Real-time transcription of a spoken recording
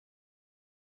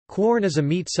Quorn is a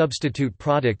meat substitute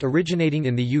product originating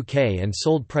in the UK and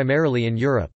sold primarily in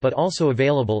Europe, but also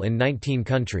available in 19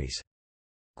 countries.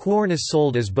 Quorn is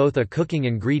sold as both a cooking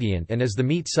ingredient and as the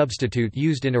meat substitute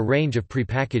used in a range of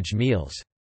prepackaged meals.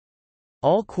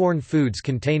 All Quorn foods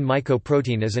contain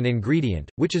mycoprotein as an ingredient,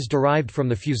 which is derived from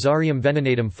the Fusarium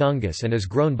venenatum fungus and is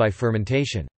grown by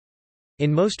fermentation.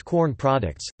 In most Quorn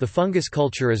products, the fungus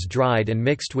culture is dried and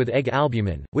mixed with egg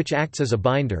albumin, which acts as a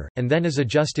binder, and then is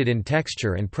adjusted in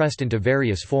texture and pressed into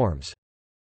various forms.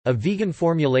 A vegan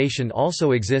formulation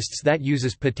also exists that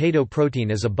uses potato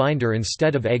protein as a binder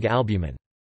instead of egg albumin.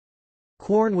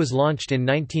 Quorn was launched in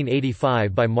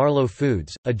 1985 by Marlow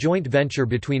Foods, a joint venture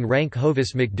between Rank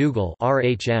Hovis McDougall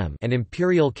 (RHM) and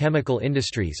Imperial Chemical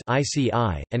Industries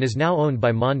 (ICI), and is now owned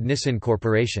by Mond Nissin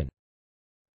Corporation.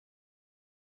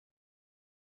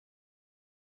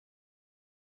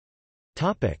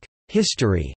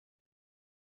 History.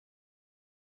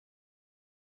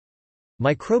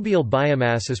 Microbial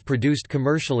biomass is produced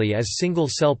commercially as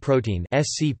single-cell protein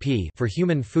 (SCP) for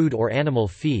human food or animal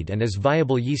feed and as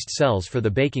viable yeast cells for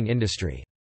the baking industry.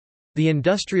 The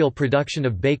industrial production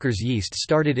of baker's yeast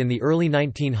started in the early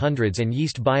 1900s and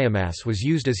yeast biomass was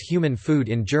used as human food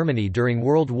in Germany during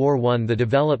World War I. The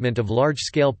development of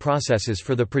large-scale processes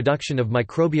for the production of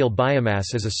microbial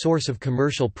biomass as a source of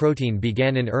commercial protein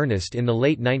began in earnest in the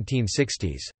late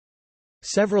 1960s.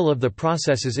 Several of the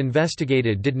processes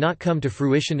investigated did not come to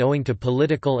fruition owing to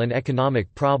political and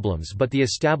economic problems, but the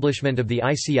establishment of the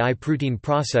ICI protein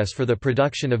process for the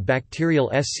production of bacterial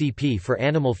SCP for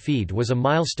animal feed was a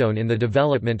milestone in the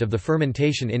development of the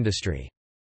fermentation industry.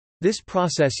 This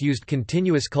process used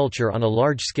continuous culture on a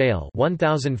large scale,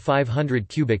 1,500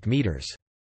 cubic meters.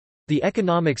 The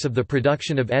economics of the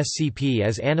production of SCP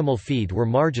as animal feed were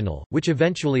marginal, which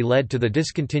eventually led to the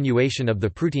discontinuation of the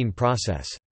protein process.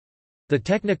 The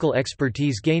technical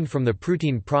expertise gained from the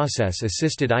protein process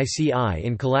assisted ICI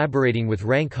in collaborating with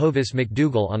Rank Hovis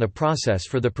McDougall on a process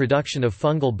for the production of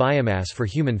fungal biomass for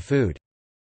human food.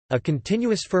 A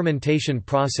continuous fermentation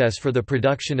process for the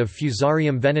production of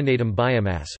Fusarium venenatum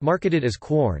biomass, marketed as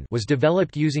Quorn, was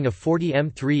developed using a 40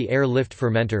 M3 air lift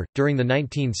fermenter. During the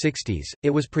 1960s, it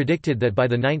was predicted that by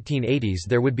the 1980s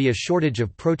there would be a shortage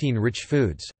of protein-rich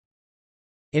foods.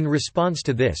 In response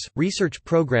to this, research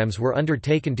programs were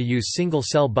undertaken to use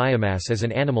single-cell biomass as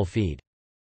an animal feed.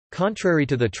 Contrary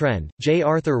to the trend, J.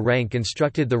 Arthur Rank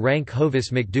instructed the Rank Hovis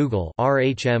McDougall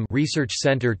 (RHM) Research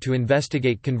Center to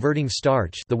investigate converting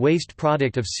starch, the waste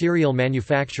product of cereal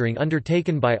manufacturing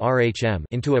undertaken by RHM,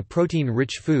 into a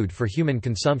protein-rich food for human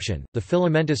consumption. The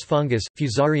filamentous fungus,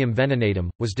 Fusarium venenatum,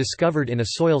 was discovered in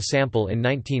a soil sample in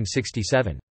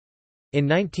 1967. In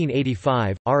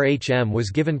 1985, RHM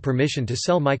was given permission to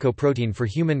sell mycoprotein for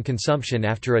human consumption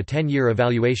after a 10-year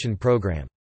evaluation program.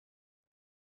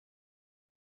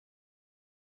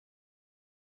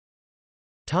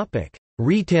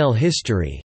 Retail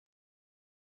history.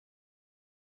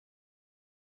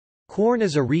 Quorn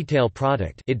is a retail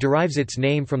product. It derives its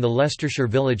name from the Leicestershire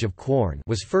village of Quorn.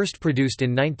 Was first produced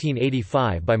in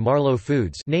 1985 by Marlow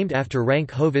Foods, named after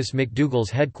Rank Hovis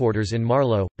McDougall's headquarters in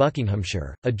Marlow,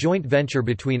 Buckinghamshire, a joint venture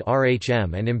between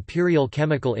RHM and Imperial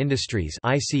Chemical Industries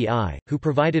 (ICI), who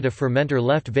provided a fermenter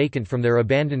left vacant from their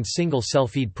abandoned single-cell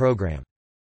feed program.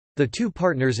 The two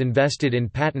partners invested in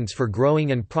patents for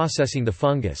growing and processing the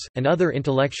fungus, and other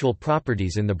intellectual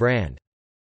properties in the brand.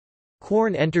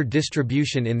 Quorn entered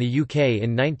distribution in the UK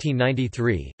in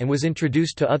 1993, and was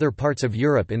introduced to other parts of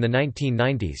Europe in the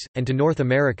 1990s, and to North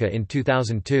America in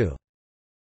 2002.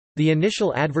 The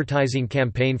initial advertising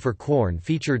campaign for Quorn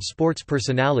featured sports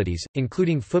personalities,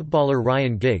 including footballer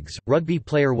Ryan Giggs, rugby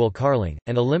player Will Carling,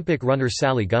 and Olympic runner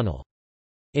Sally Gunnell.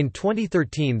 In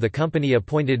 2013, the company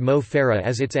appointed Mo Farah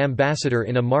as its ambassador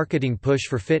in a marketing push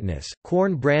for fitness.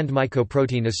 Quorn brand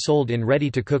mycoprotein is sold in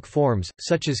ready-to-cook forms,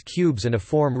 such as cubes and a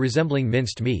form resembling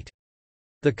minced meat.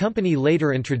 The company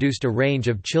later introduced a range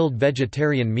of chilled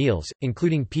vegetarian meals,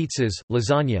 including pizzas,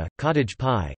 lasagna, cottage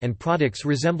pie, and products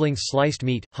resembling sliced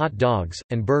meat, hot dogs,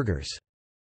 and burgers.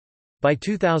 By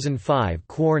 2005,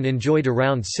 Quorn enjoyed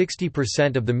around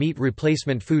 60% of the meat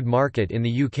replacement food market in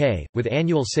the UK, with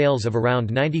annual sales of around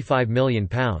 £95 million.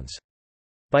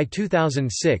 By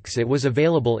 2006 it was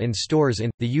available in stores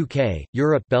in, the UK,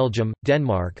 Europe, Belgium,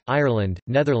 Denmark, Ireland,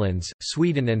 Netherlands,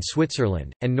 Sweden and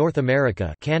Switzerland, and North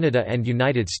America, Canada and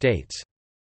United States.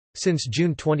 Since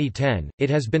June 2010,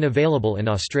 it has been available in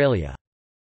Australia.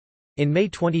 In May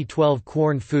 2012,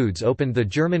 Quorn Foods opened the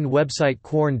German website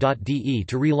quorn.de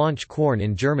to relaunch Quorn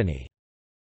in Germany.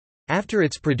 After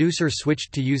its producer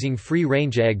switched to using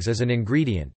free-range eggs as an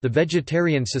ingredient, the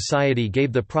Vegetarian Society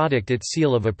gave the product its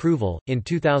seal of approval. In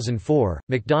 2004,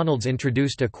 McDonald's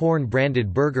introduced a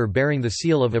Quorn-branded burger bearing the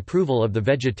seal of approval of the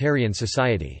Vegetarian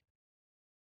Society.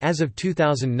 As of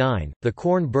 2009, the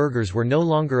Quorn burgers were no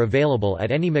longer available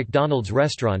at any McDonald's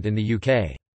restaurant in the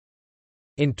UK.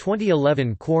 In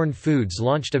 2011, Quorn Foods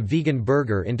launched a vegan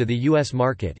burger into the U.S.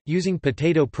 market, using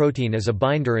potato protein as a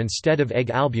binder instead of egg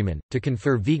albumin, to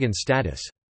confer vegan status.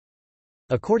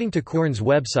 According to Quorn's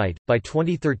website, by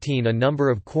 2013 a number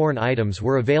of Quorn items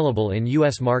were available in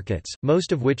U.S. markets,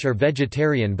 most of which are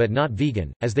vegetarian but not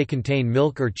vegan, as they contain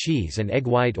milk or cheese and egg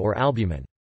white or albumin.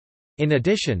 In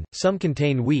addition, some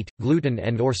contain wheat, gluten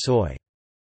and/or soy.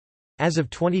 As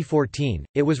of 2014,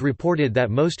 it was reported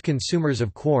that most consumers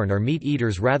of Quorn are meat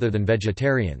eaters rather than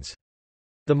vegetarians.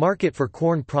 The market for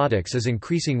Quorn products is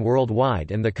increasing worldwide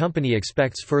and the company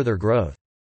expects further growth.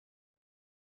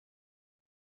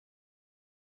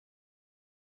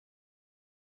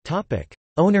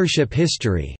 Ownership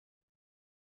history.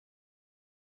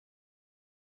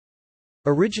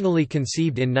 Originally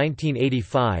conceived in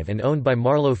 1985 and owned by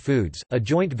Marlowe Foods, a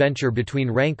joint venture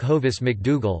between Rank Hovis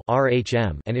McDougall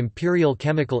and Imperial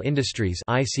Chemical Industries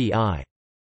 (ICI).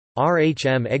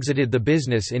 RHM exited the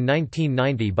business in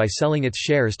 1990 by selling its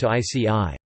shares to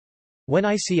ICI. When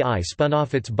ICI spun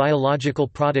off its biological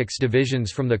products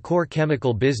divisions from the core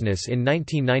chemical business in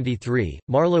 1993,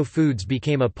 Marlowe Foods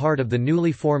became a part of the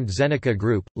newly formed Zeneca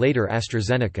Group, later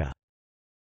AstraZeneca.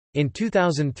 In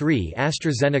 2003,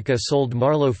 AstraZeneca sold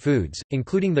Marlowe Foods,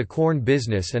 including the Quorn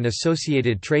business and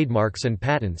associated trademarks and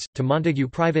patents, to Montague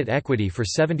Private Equity for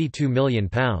 £72 million.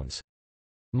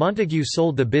 Montague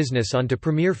sold the business on to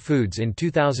Premier Foods in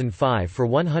 2005 for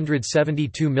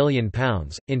 £172 million.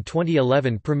 In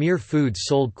 2011, Premier Foods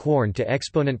sold Quorn to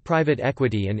Exponent Private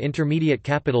Equity and Intermediate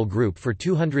Capital Group for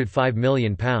 £205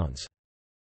 million.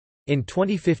 In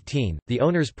 2015, the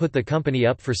owners put the company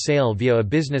up for sale via a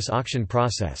business auction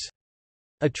process.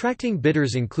 Attracting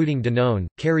bidders including Danone,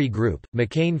 Kerry Group,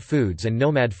 McCain Foods and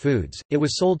Nomad Foods, it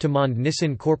was sold to Mond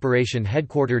Nissin Corporation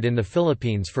headquartered in the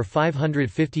Philippines for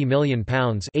 £550 million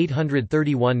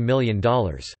 $831 million.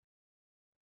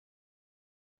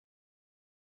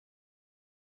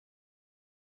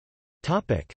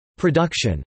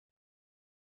 Production.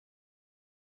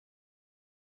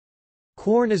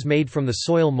 Quorn is made from the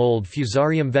soil mold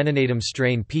Fusarium venenatum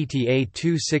strain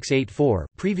PTA2684,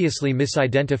 previously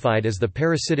misidentified as the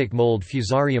parasitic mold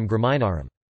Fusarium graminarum.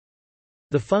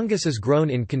 The fungus is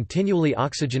grown in continually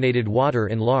oxygenated water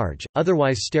in large,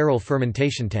 otherwise sterile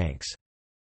fermentation tanks.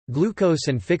 Glucose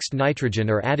and fixed nitrogen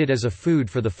are added as a food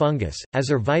for the fungus, as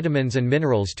are vitamins and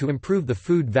minerals to improve the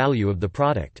food value of the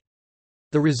product.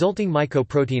 The resulting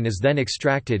mycoprotein is then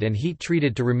extracted and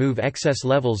heat-treated to remove excess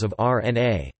levels of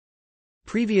RNA.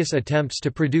 Previous attempts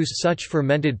to produce such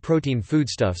fermented protein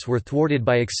foodstuffs were thwarted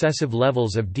by excessive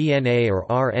levels of DNA or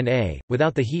RNA.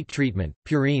 Without the heat treatment,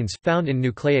 purines, found in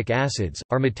nucleic acids,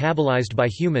 are metabolized by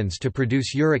humans to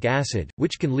produce uric acid,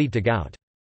 which can lead to gout.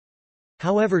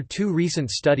 However, two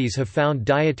recent studies have found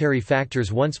dietary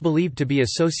factors once believed to be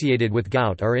associated with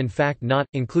gout are in fact not,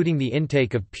 including the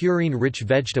intake of purine-rich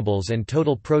vegetables and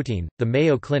total protein. The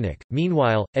Mayo Clinic,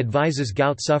 meanwhile, advises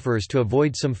gout sufferers to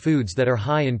avoid some foods that are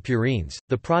high in purines.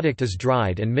 The product is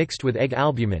dried and mixed with egg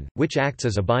albumin, which acts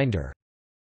as a binder.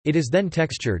 It is then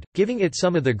textured, giving it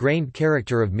some of the grained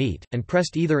character of meat, and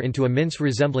pressed either into a mince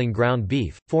resembling ground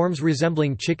beef, forms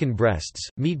resembling chicken breasts,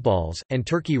 meatballs, and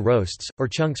turkey roasts, or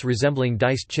chunks resembling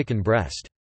diced chicken breast.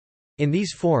 In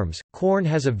these forms, Quorn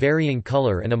has a varying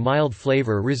color and a mild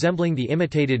flavor resembling the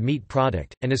imitated meat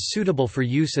product, and is suitable for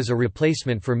use as a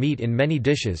replacement for meat in many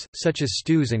dishes, such as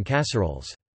stews and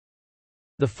casseroles.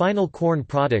 The final Quorn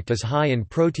product is high in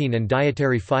protein and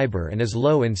dietary fiber and is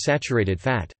low in saturated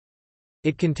fat.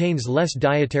 It contains less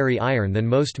dietary iron than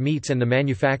most meats and the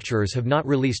manufacturers have not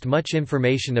released much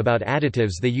information about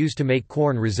additives they use to make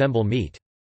Quorn resemble meat.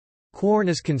 Quorn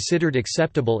is considered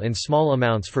acceptable in small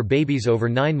amounts for babies over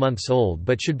 9 months old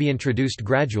but should be introduced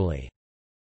gradually.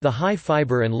 The high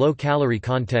fiber and low calorie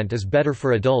content is better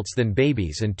for adults than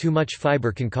babies and too much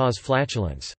fiber can cause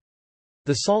flatulence.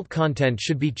 The salt content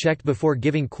should be checked before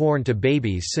giving Quorn to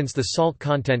babies since the salt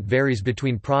content varies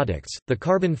between products. The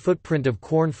carbon footprint of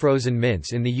Quorn frozen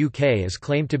mince in the UK is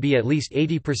claimed to be at least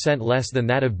 80% less than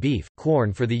that of beef.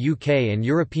 Quorn for the UK and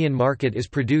European market is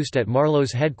produced at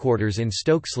Marlowe's headquarters in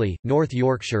Stokesley, North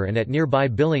Yorkshire and at nearby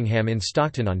Billingham in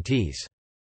Stockton-on-Tees.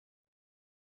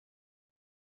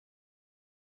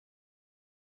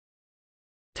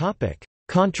 Topic: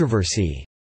 Controversy.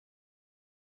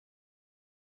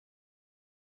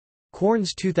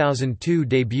 Quorn's 2002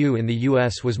 debut in the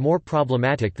US was more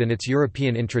problematic than its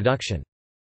European introduction.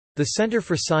 The Center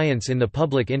for Science in the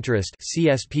Public Interest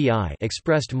 (CSPI)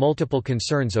 expressed multiple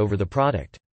concerns over the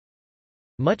product.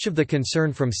 Much of the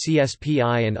concern from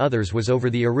CSPI and others was over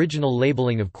the original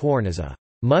labeling of Quorn as a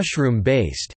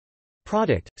mushroom-based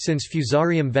product, since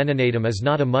Fusarium venenatum is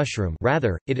not a mushroom,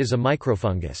 rather, it is a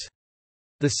microfungus.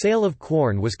 The sale of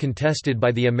Quorn was contested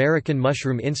by the American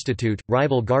Mushroom Institute,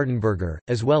 rival Gardenburger,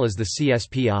 as well as the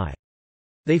CSPI.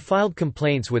 They filed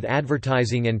complaints with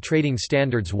advertising and trading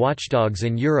standards watchdogs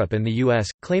in Europe and the US,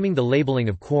 claiming the labeling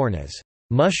of Quorn as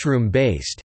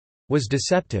mushroom-based was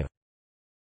deceptive.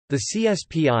 The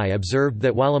CSPI observed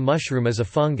that while a mushroom is a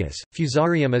fungus,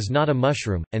 Fusarium is not a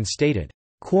mushroom, and stated,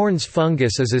 "Quorn's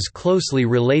fungus is as closely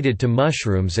related to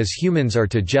mushrooms as humans are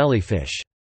to jellyfish."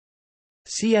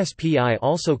 CSPI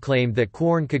also claimed that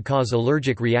Quorn could cause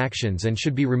allergic reactions and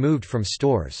should be removed from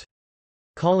stores.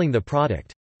 Calling the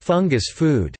product, "fungus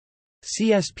food,"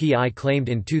 CSPI claimed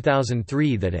in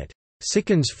 2003 that it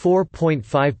 "sickens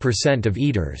 4.5% of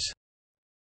eaters."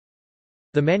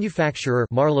 The manufacturer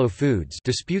Marlow Foods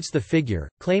disputes the figure,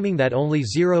 claiming that only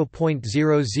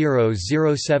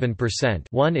 0.0007%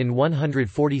 1 in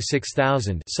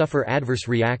 146,000 suffer adverse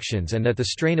reactions and that the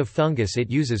strain of fungus it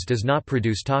uses does not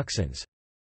produce toxins.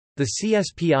 The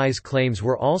CSPI's claims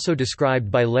were also described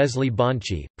by Leslie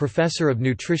Bonci, professor of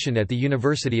nutrition at the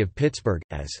University of Pittsburgh,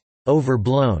 as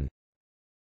overblown.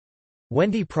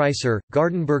 Wendy Pricer,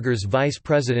 Gardenburger's vice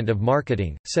president of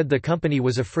marketing, said the company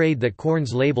was afraid that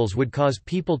Quorn's labels would cause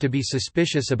people to be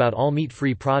suspicious about all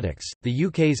meat-free products. The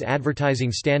UK's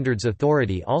Advertising Standards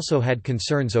Authority also had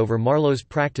concerns over Marlow's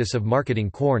practice of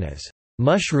marketing Quorn as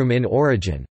mushroom in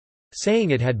origin,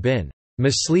 saying it had been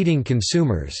misleading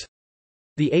consumers.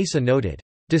 The ASA noted,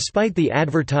 despite the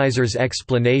advertisers'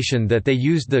 explanation that they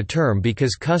used the term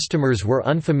because customers were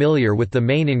unfamiliar with the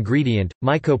main ingredient,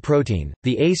 mycoprotein,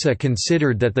 the ASA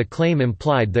considered that the claim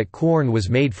implied that Quorn was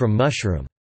made from mushroom.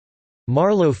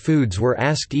 Marlow Foods were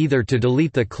asked either to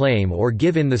delete the claim or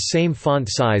give in the same font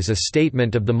size a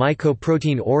statement of the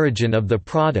mycoprotein origin of the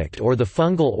product or the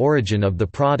fungal origin of the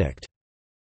product.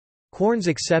 Quorn's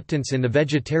acceptance in the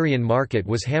vegetarian market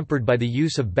was hampered by the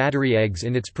use of battery eggs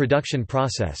in its production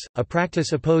process, a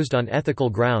practice opposed on ethical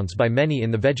grounds by many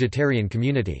in the vegetarian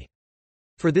community.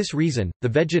 For this reason, the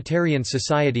Vegetarian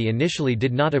Society initially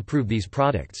did not approve these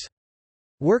products.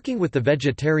 Working with the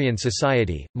Vegetarian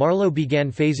Society, Marlow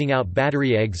began phasing out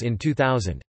battery eggs in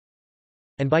 2000.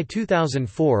 And by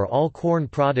 2004 all Quorn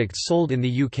products sold in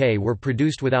the UK were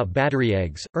produced without battery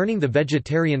eggs, earning the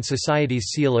Vegetarian Society's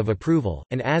seal of approval.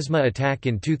 An asthma attack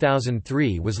in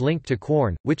 2003 was linked to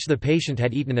Quorn, which the patient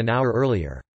had eaten an hour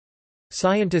earlier.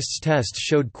 Scientists' tests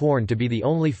showed Quorn to be the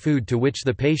only food to which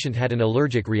the patient had an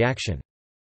allergic reaction.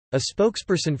 A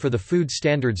spokesperson for the Food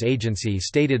Standards Agency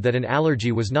stated that an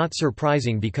allergy was not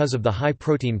surprising because of the high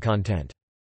protein content.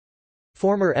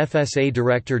 Former FSA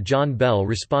Director John Bell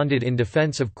responded in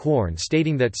defense of Quorn,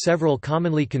 stating that several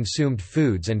commonly consumed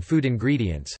foods and food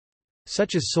ingredients,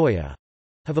 such as soya,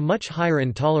 have a much higher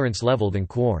intolerance level than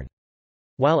Quorn.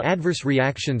 While adverse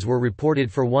reactions were reported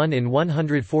for 1 in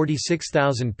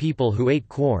 146,000 people who ate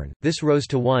Quorn, this rose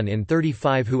to 1 in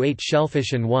 35 who ate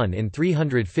shellfish and 1 in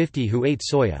 350 who ate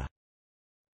soya.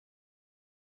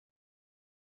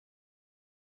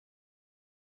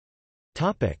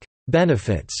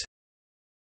 Benefits.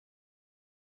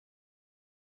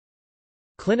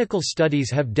 Clinical studies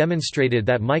have demonstrated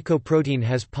that mycoprotein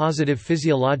has positive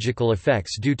physiological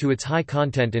effects due to its high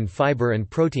content in fiber and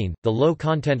protein, the low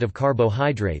content of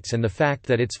carbohydrates and the fact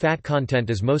that its fat content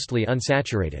is mostly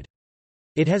unsaturated.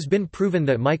 It has been proven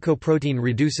that mycoprotein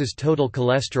reduces total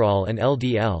cholesterol and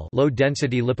LDL,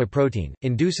 low-density lipoprotein,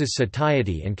 induces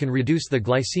satiety and can reduce the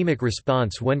glycemic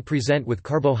response when present with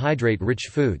carbohydrate-rich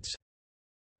foods.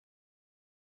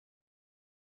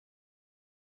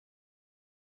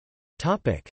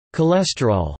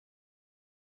 Cholesterol.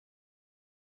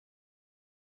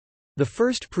 The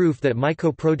first proof that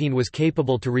mycoprotein was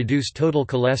capable to reduce total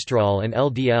cholesterol and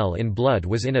LDL in blood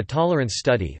was in a tolerance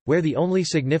study, where the only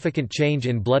significant change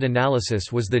in blood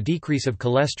analysis was the decrease of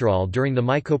cholesterol during the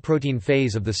mycoprotein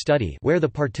phase of the study, where the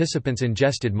participants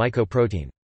ingested mycoprotein.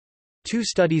 Two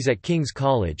studies at King's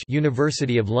College,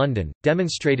 University of London,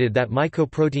 demonstrated that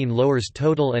mycoprotein lowers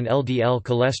total and LDL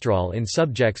cholesterol in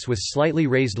subjects with slightly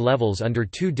raised levels under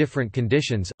two different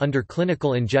conditions, under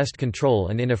clinical ingest control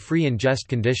and in a free ingest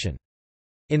condition.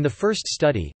 In the first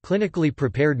study, clinically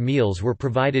prepared meals were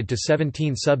provided to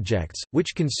 17 subjects,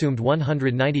 which consumed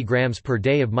 190 grams per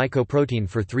day of mycoprotein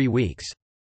for 3 weeks.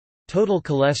 Total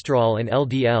cholesterol and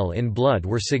LDL in blood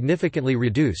were significantly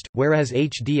reduced, whereas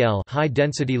HDL,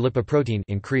 high-density lipoprotein,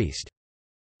 increased.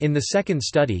 In the second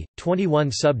study, 21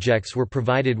 subjects were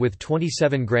provided with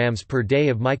 27 grams per day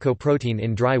of mycoprotein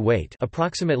in dry weight,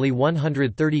 approximately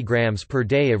 130 grams per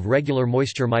day of regular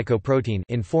moisture mycoprotein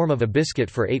in form of a biscuit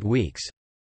for 8 weeks.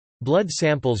 Blood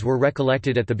samples were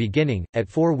recollected at the beginning, at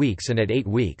 4 weeks and at 8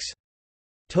 weeks.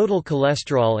 Total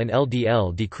cholesterol and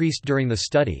LDL decreased during the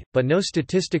study, but no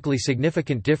statistically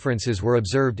significant differences were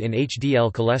observed in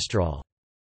HDL cholesterol.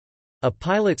 A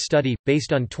pilot study,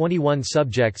 based on 21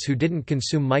 subjects who didn't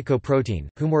consume mycoprotein,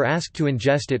 whom were asked to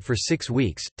ingest it for 6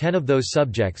 weeks, 10 of those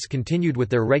subjects continued with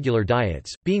their regular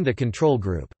diets, being the control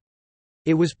group.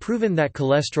 It was proven that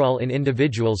cholesterol in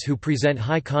individuals who present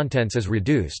high contents is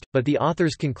reduced, but the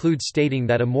authors conclude stating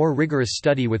that a more rigorous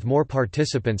study with more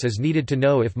participants is needed to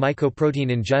know if mycoprotein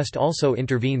ingest also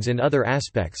intervenes in other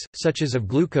aspects, such as of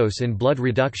glucose in blood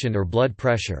reduction or blood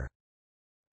pressure.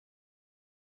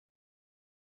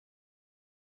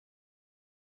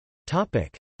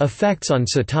 Effects on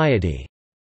satiety.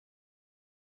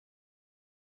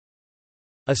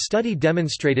 A study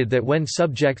demonstrated that when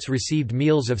subjects received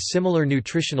meals of similar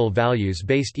nutritional values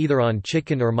based either on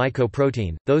chicken or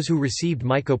mycoprotein, those who received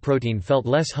mycoprotein felt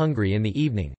less hungry in the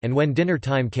evening, and when dinner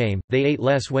time came, they ate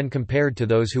less when compared to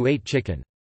those who ate chicken.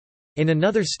 In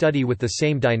another study with the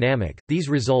same dynamic, these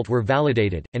results were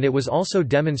validated, and it was also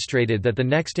demonstrated that the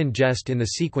next ingest in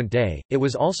the sequent day, it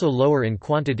was also lower in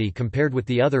quantity compared with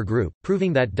the other group,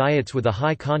 proving that diets with a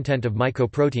high content of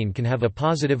mycoprotein can have a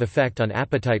positive effect on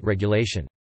appetite regulation.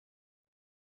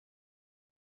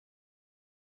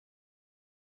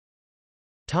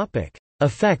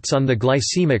 Effects on the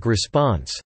glycemic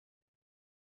response.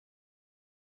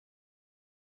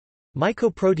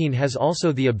 Mycoprotein has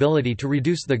also the ability to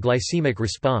reduce the glycemic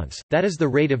response, that is the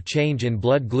rate of change in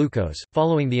blood glucose,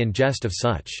 following the ingest of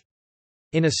such.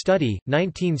 In a study,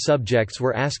 19 subjects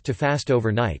were asked to fast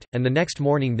overnight, and the next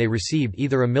morning they received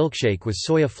either a milkshake with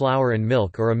soya flour and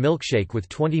milk or a milkshake with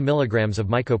 20 mg of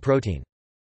mycoprotein.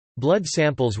 Blood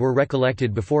samples were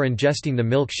recollected before ingesting the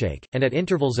milkshake, and at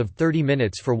intervals of 30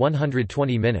 minutes for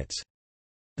 120 minutes.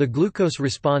 The glucose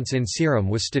response in serum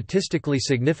was statistically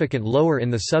significant lower in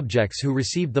the subjects who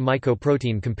received the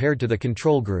mycoprotein compared to the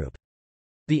control group.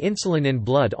 The insulin in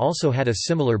blood also had a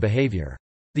similar behavior.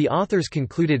 The authors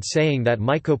concluded saying that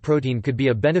mycoprotein could be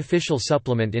a beneficial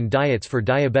supplement in diets for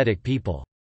diabetic people.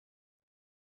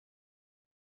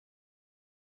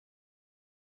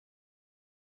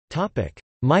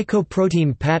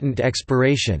 Mycoprotein patent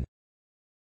expiration.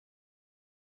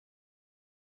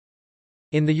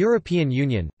 In the European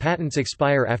Union, patents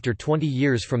expire after 20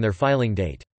 years from their filing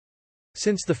date.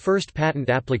 Since the first patent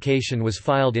application was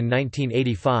filed in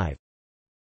 1985,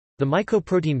 the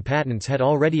mycoprotein patents had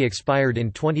already expired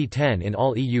in 2010 in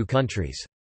all EU countries.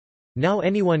 Now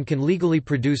anyone can legally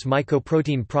produce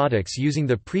mycoprotein products using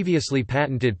the previously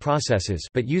patented processes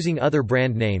but using other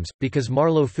brand names, because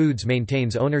Marlow Foods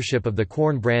maintains ownership of the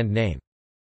Quorn brand name.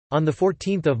 On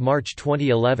 14 March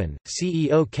 2011,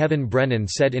 CEO Kevin Brennan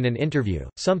said in an interview,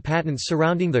 "Some patents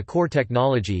surrounding the core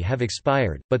technology have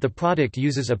expired, but the product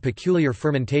uses a peculiar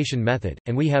fermentation method,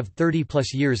 and we have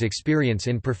 30+ years experience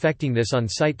in perfecting this on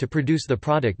site to produce the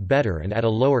product better and at a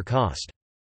lower cost."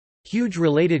 Huge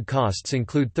related costs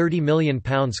include £30 million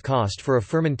cost for a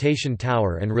fermentation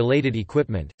tower and related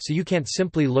equipment, so you can't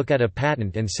simply look at a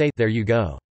patent and say, "There you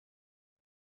go."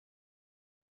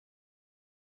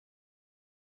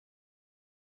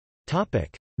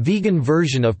 Vegan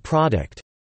version of product.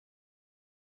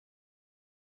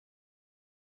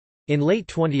 In late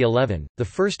 2011, the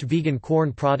first vegan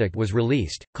Quorn product was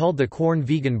released, called the Quorn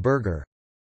Vegan Burger.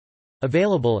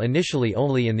 Available initially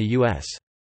only in the US.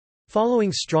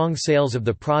 Following strong sales of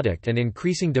the product and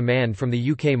increasing demand from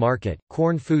the UK market,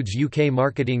 Quorn Foods UK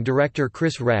marketing director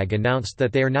Chris Ragg announced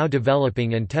that they are now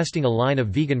developing and testing a line of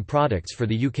vegan products for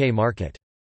the UK market.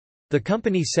 The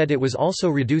company said it was also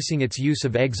reducing its use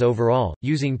of eggs overall,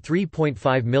 using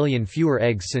 3.5 million fewer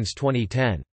eggs since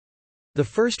 2010. The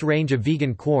first range of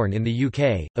vegan Quorn in the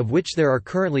UK, of which there are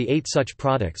currently 8 such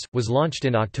products, was launched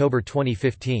in October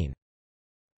 2015.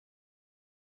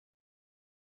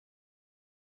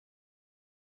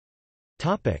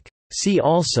 See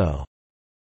also: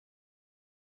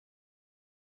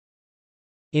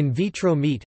 in vitro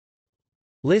meat,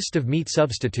 list of meat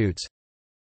substitutes,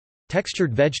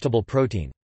 textured vegetable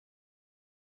protein.